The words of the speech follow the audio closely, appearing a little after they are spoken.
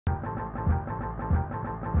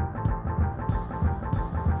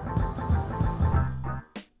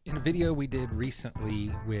a video we did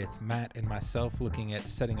recently with Matt and myself looking at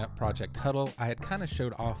setting up Project Huddle, I had kind of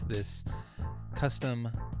showed off this custom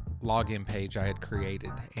login page I had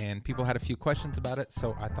created, and people had a few questions about it,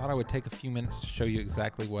 so I thought I would take a few minutes to show you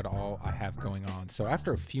exactly what all I have going on. So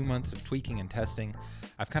after a few months of tweaking and testing,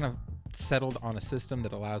 I've kind of settled on a system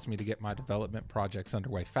that allows me to get my development projects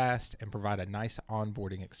underway fast and provide a nice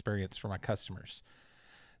onboarding experience for my customers.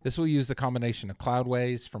 This will use the combination of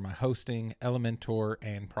Cloudways for my hosting, Elementor,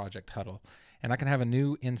 and Project Huddle, and I can have a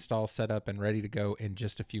new install set up and ready to go in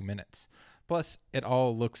just a few minutes. Plus, it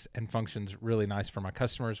all looks and functions really nice for my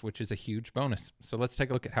customers, which is a huge bonus. So let's take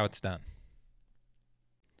a look at how it's done.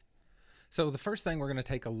 So the first thing we're going to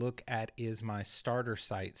take a look at is my starter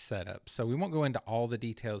site setup. So we won't go into all the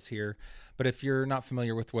details here, but if you're not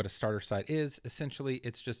familiar with what a starter site is, essentially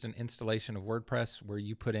it's just an installation of WordPress where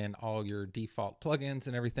you put in all your default plugins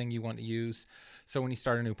and everything you want to use. So when you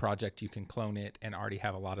start a new project, you can clone it and already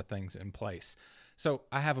have a lot of things in place. So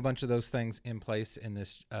I have a bunch of those things in place in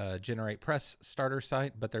this GeneratePress starter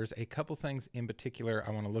site, but there's a couple things in particular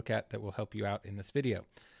I want to look at that will help you out in this video.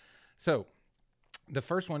 So the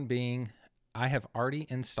first one being, I have already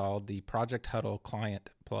installed the Project Huddle client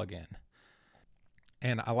plugin.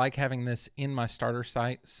 And I like having this in my starter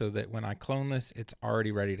site so that when I clone this, it's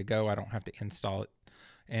already ready to go. I don't have to install it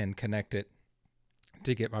and connect it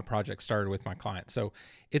to get my project started with my client. So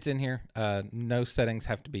it's in here. No settings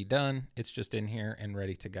have to be done. It's just in here and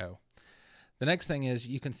ready to go. The next thing is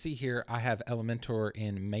you can see here I have Elementor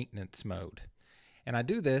in maintenance mode. And I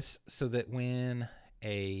do this so that when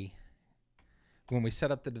we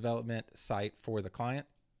set up the development site for the client,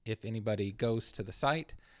 if anybody goes to the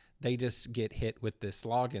site, they just get hit with this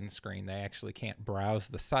login screen. They actually can't browse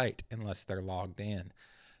the site unless they're logged in.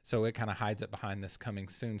 So it kind of hides it behind this coming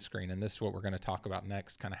soon screen. And this is what we're going to talk about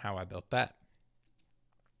next, kind of how I built that.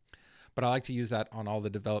 But I like to use that on all the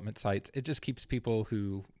development sites. It just keeps people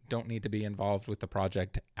who don't need to be involved with the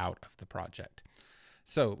project out of the project.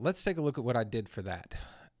 So let's take a look at what I did for that.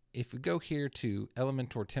 If we go here to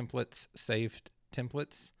Elementor templates, saved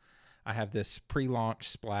templates, I have this pre-launch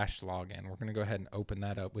splash login. We're going to go ahead and open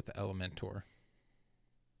that up with Elementor.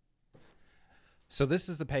 So this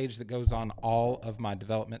is the page that goes on all of my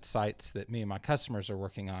development sites that me and my customers are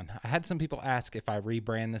working on. I had some people ask if I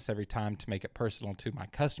rebrand this every time to make it personal to my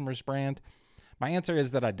customer's brand. My answer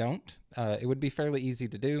is that I don't. It would be fairly easy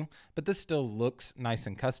to do, but this still looks nice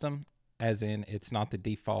and custom, as in it's not the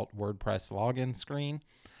default WordPress login screen,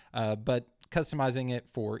 but customizing it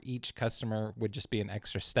for each customer would just be an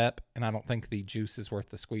extra step, and I don't think the juice is worth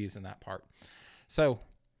the squeeze in that part. So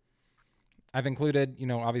I've included,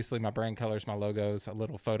 obviously my brand colors, my logos, a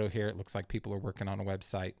little photo here. It looks like people are working on a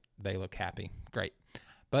website. They look happy. Great.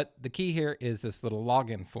 But the key here is this little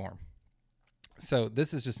login form. So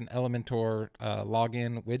this is just an Elementor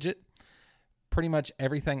login widget. Pretty much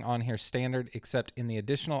everything on here standard, except in the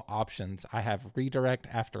additional options, I have redirect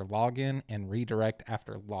after login and redirect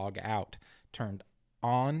after log out turned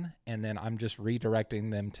on, and then I'm just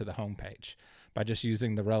redirecting them to the home page by just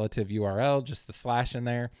using the relative URL, just the slash in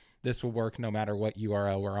there. This will work no matter what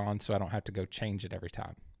URL we're on, so I don't have to go change it every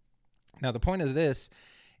time. Now, the point of this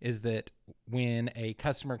is that when a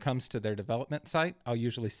customer comes to their development site, I'll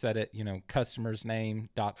usually set it,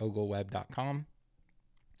 customersname.ogleweb.com.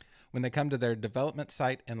 When they come to their development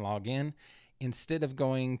site and log in, instead of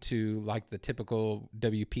going to like the typical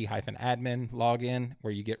WP-admin login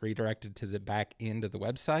where you get redirected to the back end of the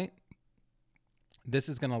website, this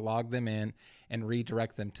is going to log them in and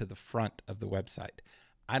redirect them to the front of the website.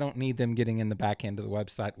 I don't need them getting in the back end of the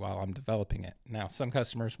website while I'm developing it. Now, some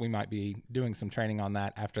customers, we might be doing some training on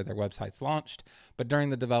that after their website's launched, but during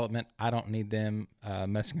the development, I don't need them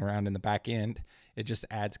messing around in the back end. It just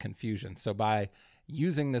adds confusion. So by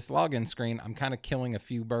using this login screen, I'm kind of killing a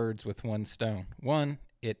few birds with one stone. One,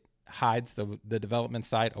 it hides the development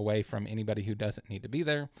site away from anybody who doesn't need to be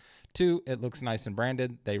there. Two, it looks nice and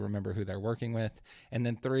branded. They remember who they're working with. And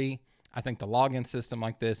then three, I think the login system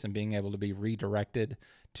like this and being able to be redirected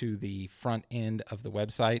to the front end of the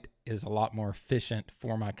website is a lot more efficient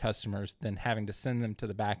for my customers than having to send them to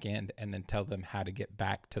the back end and then tell them how to get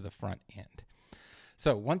back to the front end.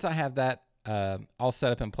 So once I have that all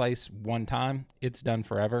set up in place one time, it's done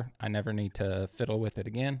forever. I never need to fiddle with it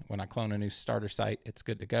again. When I clone a new starter site, it's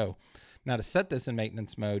good to go. Now to set this in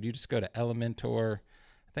maintenance mode, you just go to Elementor.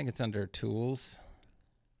 I think it's under Tools.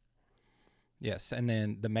 Yes, and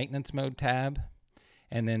then the Maintenance Mode tab,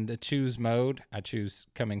 and then the Choose Mode. I choose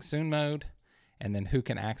Coming Soon mode, and then Who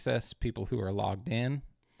Can Access, people who are logged in,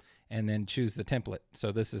 and then choose the template.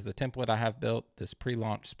 So this is the template I have built, this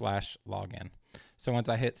pre-launch splash login. So once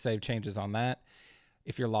I hit Save Changes on that,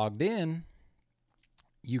 if you're logged in,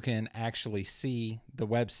 you can actually see the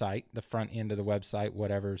website, the front end of the website,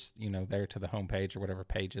 whatever's, there to the home page or whatever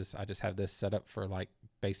pages. I just have this set up for like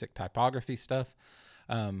basic typography stuff.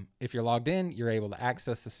 If you're logged in, you're able to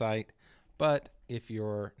access the site. But if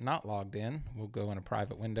you're not logged in, we'll go in a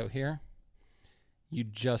private window here. You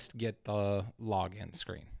just get the login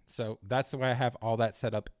screen. So that's the way I have all that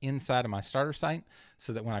set up inside of my starter site,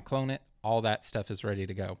 so that when I clone it, all that stuff is ready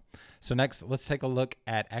to go. So next, let's take a look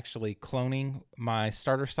at actually cloning my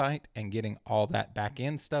starter site and getting all that back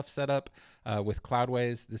end stuff set up with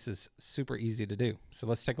Cloudways. This is super easy to do. So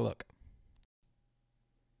let's take a look.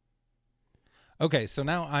 Okay, so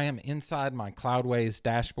now I am inside my Cloudways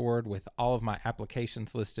dashboard with all of my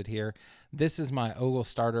applications listed here. This is my Ogle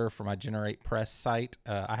starter for my Generate Press site.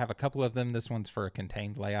 I have a couple of them. This one's for a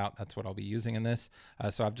contained layout. That's what I'll be using in this.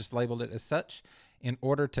 So I've just labeled it as such. In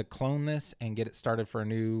order to clone this and get it started for a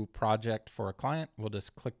new project for a client, we'll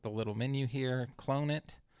just click the little menu here, clone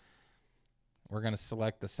it. We're going to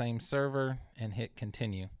select the same server and hit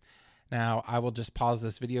continue. Now, I will just pause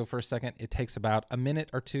this video for a second. It takes about a minute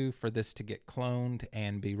or two for this to get cloned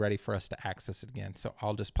and be ready for us to access it again. So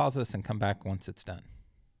I'll just pause this and come back once it's done.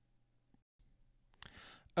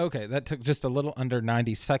 Okay, that took just a little under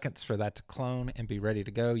 90 seconds for that to clone and be ready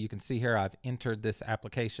to go. You can see here I've entered this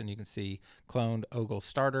application. You can see cloned Ogle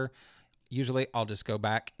starter. Usually I'll just go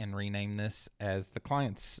back and rename this as the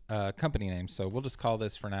client's company name. So we'll just call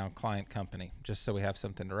this for now client company, just so we have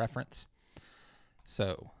something to reference.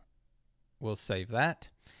 So we'll save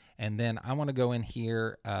that. And then I want to go in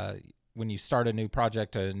here. When you start a new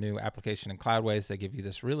project, a new application in Cloudways, they give you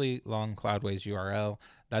this really long Cloudways URL.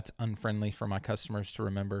 That's unfriendly for my customers to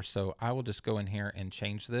remember. So I will just go in here and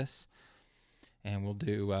change this. And we'll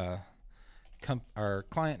do our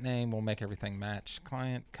client name. We'll make everything match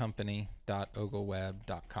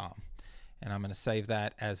clientcompany.ogleweb.com. And I'm going to save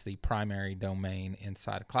that as the primary domain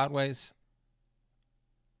inside of Cloudways.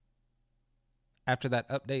 After that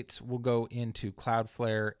updates, we'll go into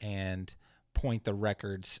Cloudflare and point the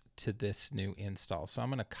records to this new install. So I'm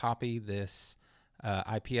going to copy this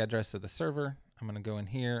IP address of the server. I'm going to go in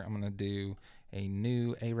here. I'm going to do a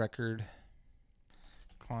new A record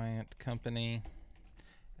client company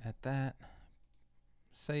at that.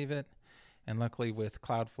 Save it. And luckily with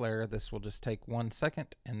Cloudflare, this will just take 1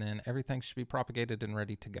 second and then everything should be propagated and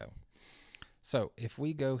ready to go. So if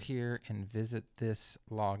we go here and visit this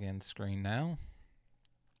login screen now,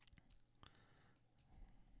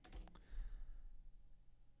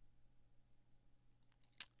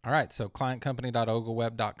 all right, so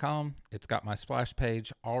clientcompany.ogleweb.com. It's got my splash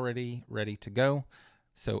page already ready to go.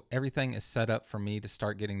 So everything is set up for me to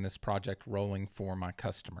start getting this project rolling for my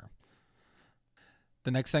customer.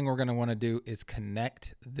 The next thing we're going to want to do is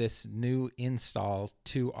connect this new install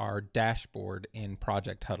to our dashboard in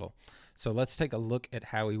Project Huddle. So let's take a look at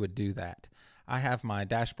how we would do that. I have my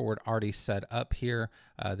dashboard already set up here.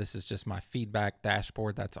 This is just my feedback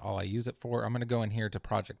dashboard. That's all I use it for. I'm going to go in here to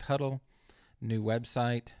Project Huddle, new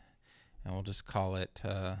website, and we'll just call it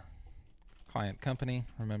client company.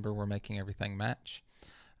 Remember, we're making everything match.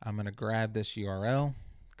 I'm going to grab this URL,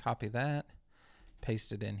 copy that,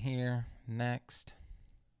 paste it in here, next.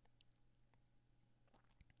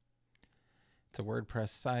 It's a WordPress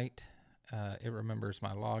site. It remembers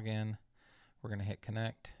my login. We're going to hit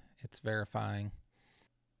connect. It's verifying.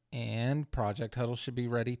 And Project Huddle should be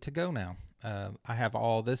ready to go now. I have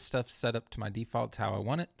all this stuff set up to my defaults how I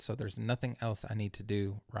want it, so there's nothing else I need to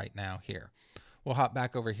do right now here. We'll hop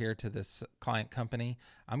back over here to this client company.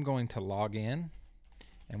 I'm going to log in,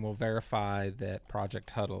 and we'll verify that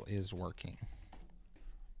Project Huddle is working.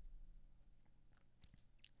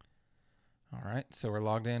 All right, so we're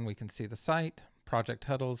logged in. We can see the site. Project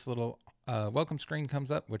Huddle's little welcome screen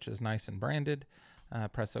comes up, which is nice and branded.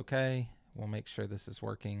 Press OK. We'll make sure this is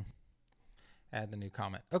working. Add the new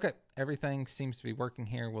comment. Okay, everything seems to be working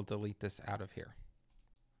here. We'll delete this out of here.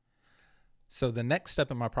 So the next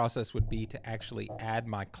step in my process would be to actually add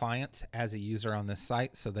my clients as a user on this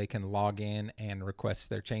site so they can log in and request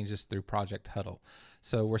their changes through Project Huddle.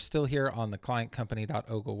 So we're still here on the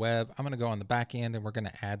clientcompany.ogleweb. I'm going to go on the back end and we're going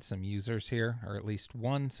to add some users here, or at least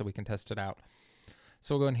one, so we can test it out.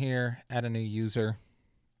 So we'll go in here, add a new user.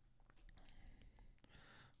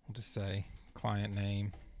 We'll just say client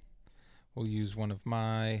name. We'll use one of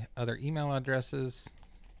my other email addresses.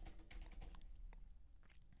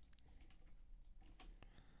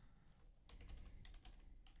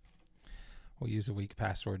 We'll use a weak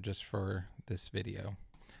password just for this video.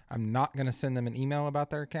 I'm not going to send them an email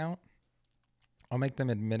about their account. I'll make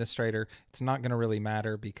them administrator. It's not going to really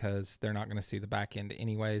matter because they're not going to see the back end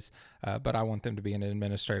anyways, but I want them to be an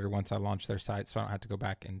administrator once I launch their site so I don't have to go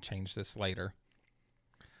back and change this later.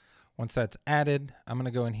 Once that's added, I'm going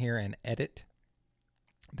to go in here and edit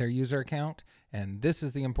their user account. And this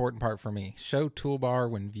is the important part for me. Show toolbar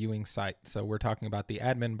when viewing site. So we're talking about the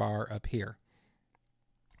admin bar up here.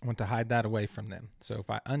 I want to hide that away from them. So if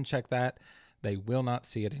I uncheck that, they will not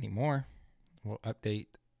see it anymore. We'll update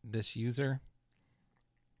this user.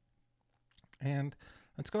 And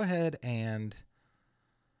let's go ahead and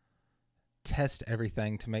test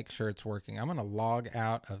everything to make sure it's working. I'm going to log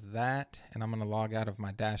out of that, and I'm going to log out of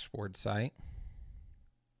my dashboard site.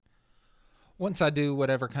 Once I do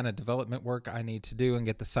whatever kind of development work I need to do and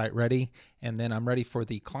get the site ready, and then I'm ready for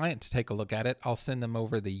the client to take a look at it, I'll send them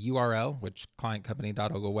over the URL, which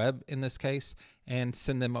clientcompany.ogoweb in this case, and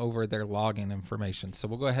send them over their login information. So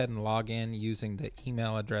we'll go ahead and log in using the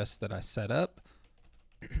email address that I set up.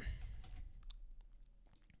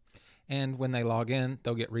 And when they log in,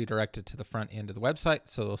 they'll get redirected to the front end of the website.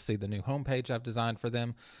 So they'll see the new homepage I've designed for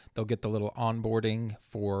them. They'll get the little onboarding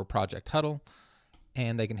for Project Huddle,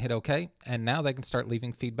 and they can hit OK. And now they can start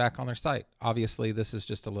leaving feedback on their site. Obviously, this is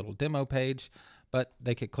just a little demo page, but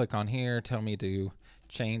they could click on here, tell me to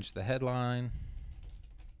change the headline.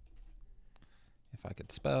 If I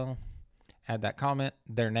could spell, add that comment,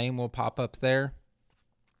 their name will pop up there,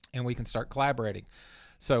 and we can start collaborating.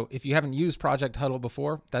 So if you haven't used Project Huddle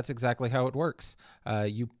before, that's exactly how it works.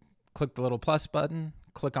 You click the little plus button,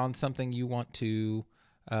 click on something you want to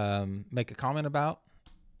make a comment about,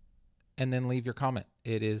 and then leave your comment.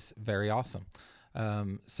 It is very awesome.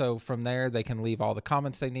 So from there, they can leave all the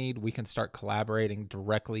comments they need. We can start collaborating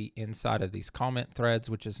directly inside of these comment threads,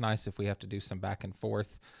 which is nice if we have to do some back and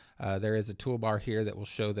forth. There is a toolbar here that will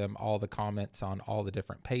show them all the comments on all the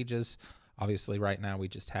different pages. Obviously, right now we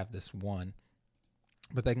just have this one.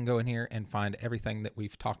 But they can go in here and find everything that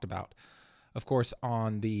we've talked about. Of course,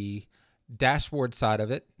 on the dashboard side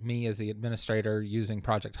of it, me as the administrator using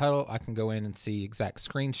Project Huddle, I can go in and see exact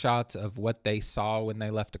screenshots of what they saw when they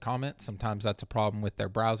left a comment. Sometimes that's a problem with their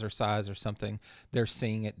browser size or something. They're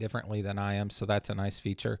seeing it differently than I am, so that's a nice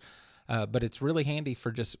feature. But it's really handy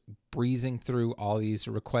for just breezing through all these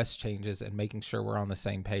request changes and making sure we're on the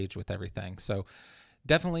same page with everything. So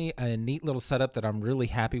definitely a neat little setup that I'm really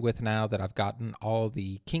happy with now that I've gotten all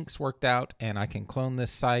the kinks worked out, and I can clone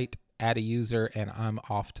this site, add a user, and I'm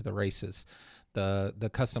off to the races. The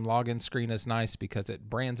custom login screen is nice because it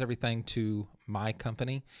brands everything to my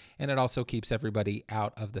company, and it also keeps everybody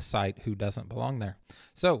out of the site who doesn't belong there.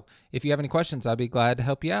 So if you have any questions, I'd be glad to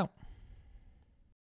help you out.